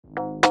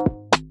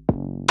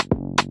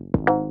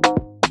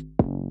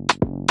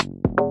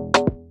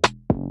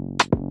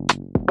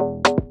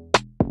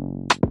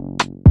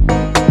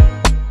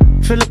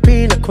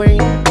Filipina queen,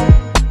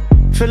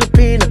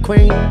 Filipina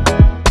queen,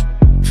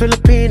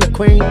 Filipina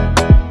queen.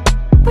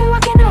 We're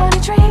walking on a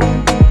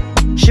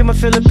dream. She my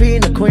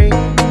Filipina queen,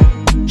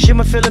 she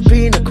my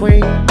Filipina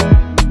queen,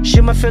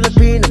 she my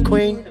Filipina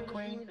queen.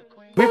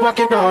 We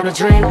walking on a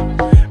dream,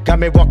 got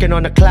me walking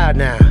on a cloud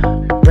now.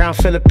 Brown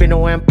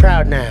Filipino and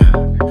proud now.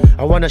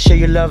 I wanna show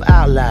you love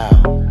out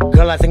loud.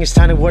 Girl, I think it's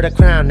time to wear the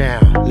crown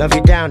now. Love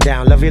you down,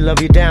 down, love you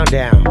down,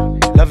 down.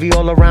 Love you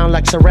all around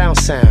like surround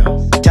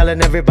sound.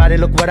 Telling everybody,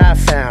 look what I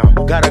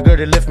found. Got a girl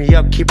to lift me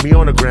up, keep me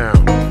on the ground.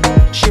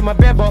 She my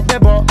bebo,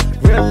 bebo.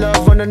 Real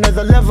love on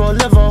another level,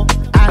 level.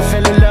 I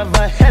fell in love,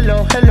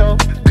 hello, hello.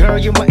 Girl,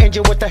 you my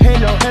angel with the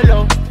halo,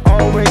 halo.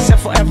 Always and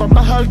forever,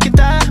 mahal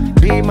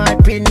kita. Be my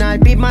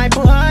pinay, be my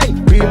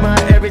buhay. Be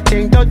my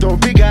everything,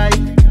 don't be guy.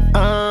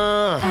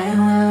 I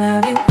will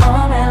love you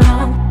all night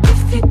long.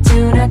 If you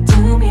do not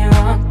do me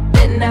wrong,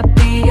 then I'll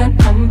be your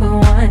number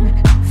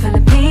one.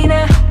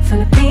 Filipina,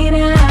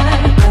 Filipina.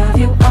 I love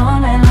you all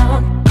night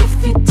long.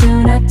 If you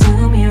do not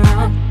do me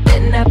wrong,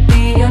 then I'll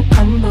be your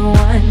number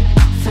one.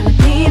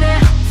 Filipina,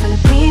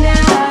 Filipina.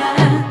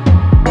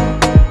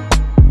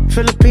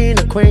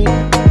 Filipina queen,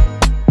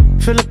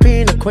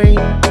 Filipina queen,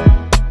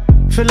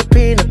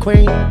 Filipina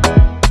queen.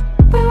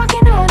 We're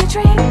walking on a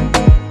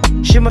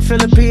dream. She my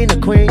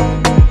Filipina queen,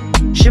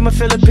 she my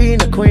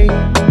Filipina queen,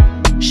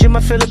 she my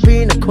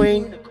Filipina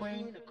queen.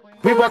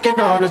 We walking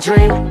on a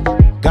dream,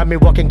 got me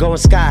walking going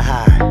sky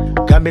high.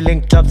 Got me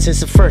linked up since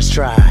the first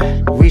try.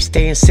 We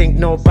stay in sync,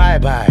 no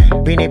bye-bye.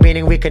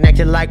 Beanie, we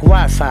connected like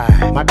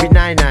Wi-Fi. My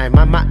P99,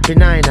 my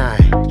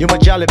P99. You my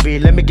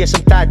Jollibee, let me get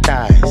some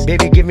thigh-thighs.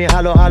 Baby, give me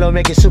hollow, hollow,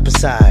 make it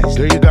supersize.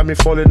 Girl, you got me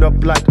falling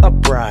up like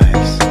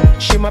uprise.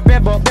 She my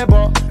bebo,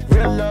 bebo.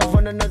 Real love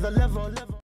on another level, level.